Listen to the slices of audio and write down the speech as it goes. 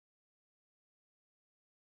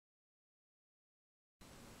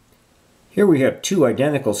Here we have two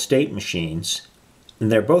identical state machines, and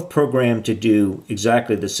they're both programmed to do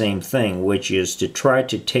exactly the same thing, which is to try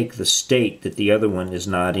to take the state that the other one is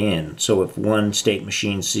not in. So if one state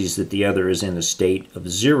machine sees that the other is in a state of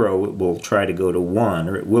 0, it will try to go to 1,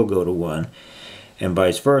 or it will go to 1, and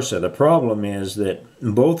vice versa. The problem is that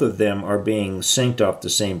both of them are being synced off the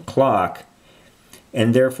same clock,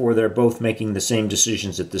 and therefore they're both making the same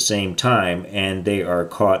decisions at the same time, and they are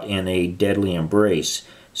caught in a deadly embrace.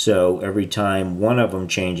 So every time one of them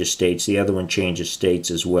changes states, the other one changes states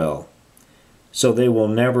as well. So they will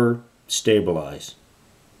never stabilize.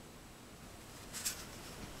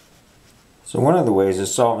 So one of the ways of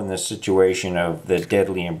solving this situation of the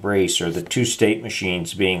deadly embrace, or the two state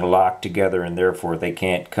machines being locked together and therefore they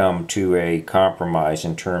can't come to a compromise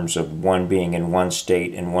in terms of one being in one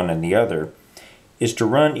state and one in the other, is to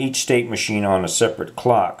run each state machine on a separate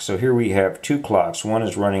clock. So here we have two clocks. One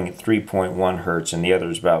is running at 3.1 hertz and the other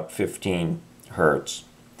is about 15 hertz.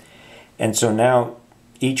 And so now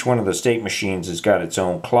each one of the state machines has got its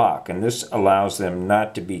own clock, and this allows them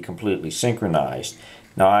not to be completely synchronized.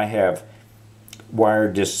 Now I have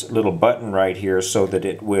wired this little button right here so that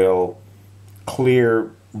it will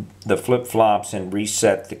clear the flip-flops and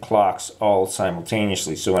reset the clocks all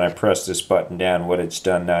simultaneously. So when I press this button down, what it's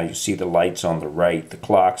done now, you see the lights on the right, the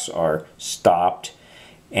clocks are stopped,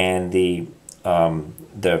 and the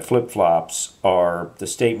flip-flops are, the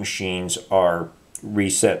state machines are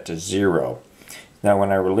reset to 0. Now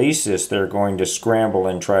when I release this, they're going to scramble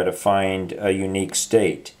and try to find a unique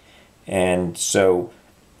state, and so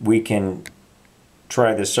we can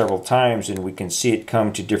try this several times and we can see it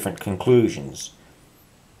come to different conclusions.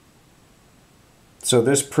 So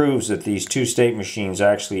this proves that these two state machines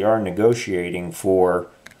actually are negotiating for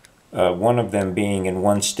one of them being in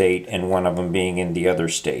one state and one of them being in the other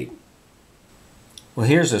state. Well,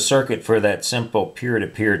 here's a circuit for that simple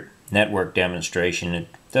peer-to-peer network demonstration. It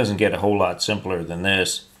doesn't get a whole lot simpler than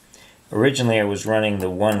this. Originally I was running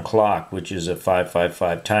the one clock, which is a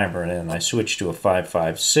 555 timer, and then I switched to a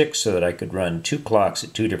 556 so that I could run two clocks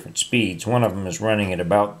at two different speeds. One of them is running at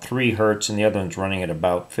about 3 hertz and the other one's running at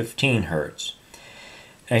about 15 hertz.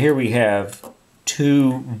 Now here we have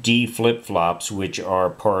two D flip-flops, which are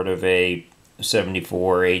part of a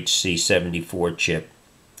 74HC74 chip,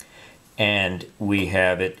 and we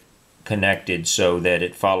have it connected so that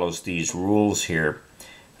it follows these rules here.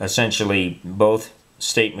 Essentially, both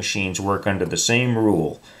state machines work under the same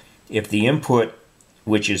rule. If the input,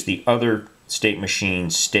 which is the other state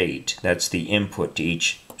machine's state, that's the input to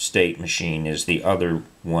each state machine, is the other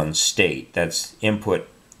one's state. That's input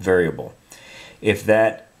variable. If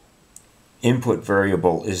that input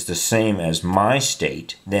variable is the same as my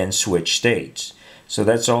state, then switch states. So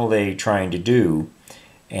that's all they're trying to do.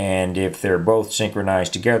 And if they're both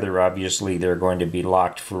synchronized together, obviously they're going to be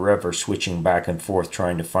locked forever, switching back and forth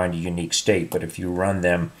trying to find a unique state. But if you run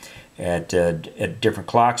them at different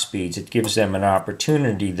clock speeds, it gives them an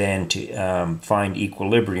opportunity then to find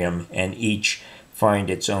equilibrium and each find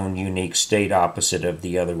its own unique state opposite of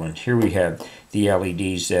the other one. Here we have the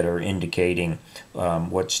LEDs that are indicating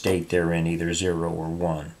what state they're in, either 0 or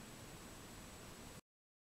 1.